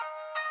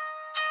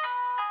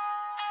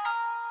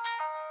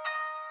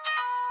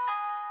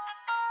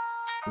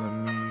Let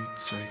me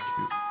take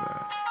you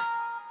back.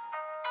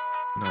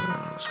 No,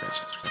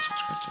 scratch it. Let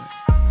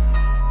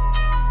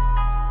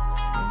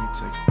me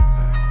take you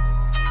back.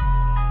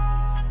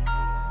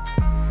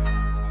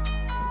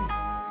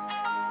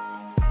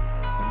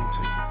 Let me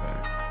take you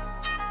back.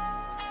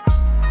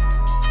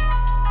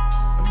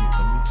 Let me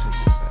take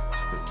you back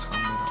to the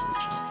time that I was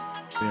young.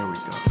 There we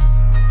go.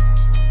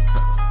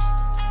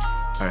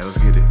 Alright, let's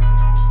get it.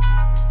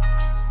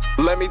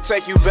 Let me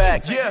take you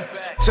back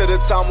to the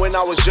time when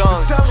I was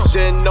young.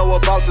 Didn't know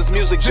about this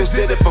music, just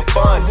did it for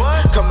fun.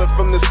 Coming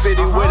from the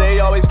city where they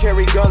always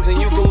carry guns,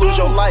 and you can lose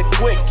your life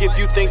quick if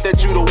you think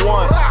that you the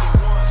one.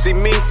 See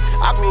me,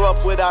 I grew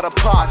up without a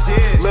pot.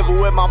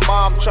 Living with my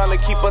mom, trying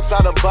to keep us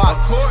out of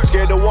box.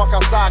 Scared to walk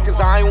outside cause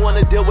I ain't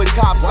wanna deal with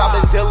cops. I've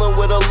been dealing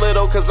with a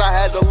little cause I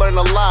had to learn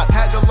a lot.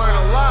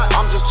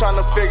 I'm just trying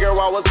to figure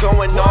out what's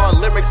going on.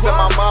 Lyrics in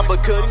my mind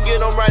but couldn't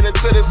get them right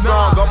into this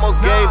song.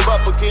 Almost gave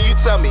up, but can you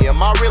tell me, am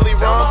I really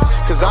wrong?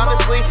 Cause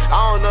honestly,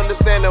 I don't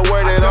understand the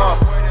word at all.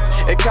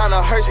 It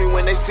kinda hurts me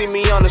when they see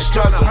me on the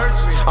struggle.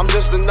 I'm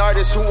just an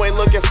artist who ain't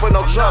looking for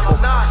no trouble.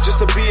 Just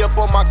to be up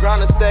on my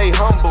grind and stay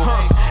humble.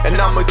 And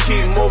I'ma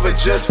keep moving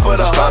just for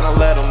the hustle.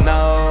 Let them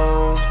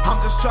know.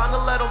 I'm just trying to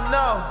let them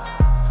know.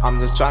 I'm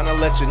just trying to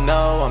let you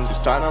know. I'm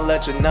just trying to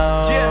let you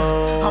know.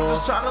 Yeah, I'm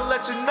just trying to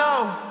let you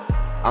know.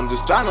 I'm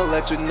just trying to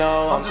let you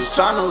know. I'm just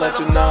trying to let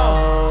you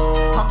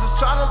know. I'm just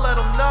trying to let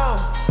them know.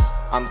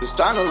 I'm just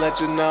trying to let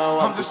you know.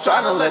 I'm just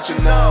trying to let you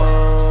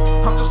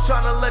know. I'm just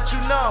trying to let you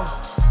know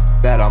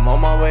that I'm on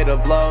my way to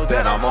blow.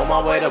 That I'm on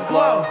my way to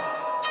blow.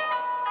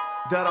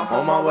 That I'm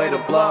on my way to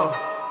blow.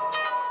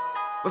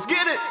 Let's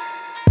get it.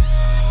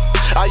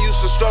 I used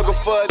to struggle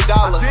for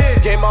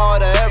 $1. Gave my all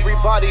to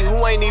everybody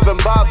who ain't even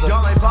bothered.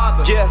 Y'all ain't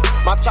bothered. Yeah,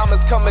 my time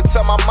is coming,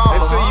 tell my mama.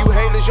 And to you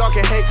haters, y'all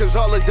can hate cause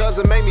all it does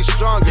is make me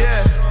stronger.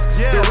 Yeah.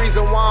 The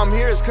reason why I'm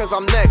here is cause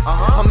I'm next.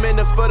 I'm in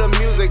it for the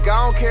music,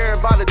 I don't care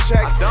about a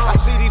check. I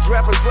see these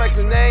rappers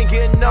flexing, they ain't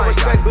getting no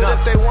respect. But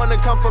if they wanna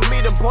come for me,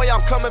 then boy,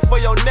 I'm coming for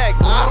your neck.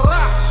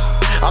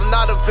 I'm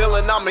not a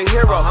villain, I'm a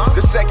hero.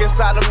 The second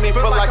side of me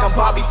feel like I'm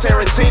Bobby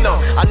Tarantino.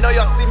 I know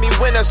y'all see me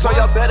winning, so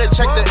y'all better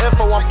check the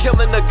info. I'm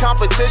killing the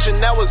competition,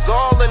 that was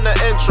all in the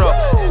intro.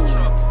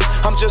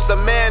 I'm just a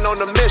man on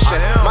a mission.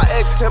 My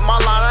ex hit my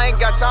line, I ain't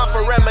got time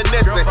for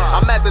reminiscing.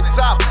 I'm at the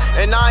top,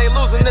 and I ain't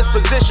losing this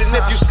position.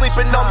 If you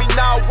sleeping on me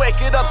now, wake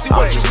it up, see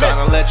what you missing.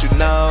 I'm just trying to let you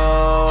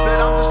know. Said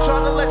I'm just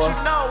trying to let you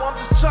know. I'm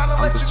just trying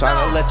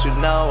to let you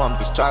know. I'm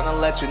just trying to let you know. I'm just trying to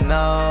let you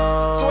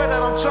know. Swear that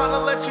I'm trying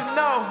to let you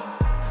know.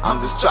 I'm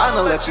just trying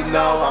to let you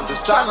know. I'm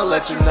just trying to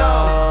let you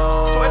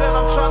know. Swear that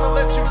I'm trying to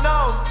let you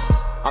know.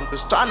 I'm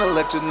just trying to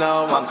let you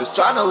know. I'm just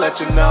trying to let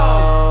you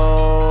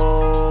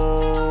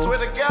know. Swear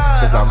to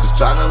God. Cause I'm just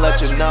trying to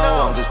let you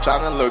know. I'm just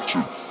trying to let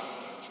you know.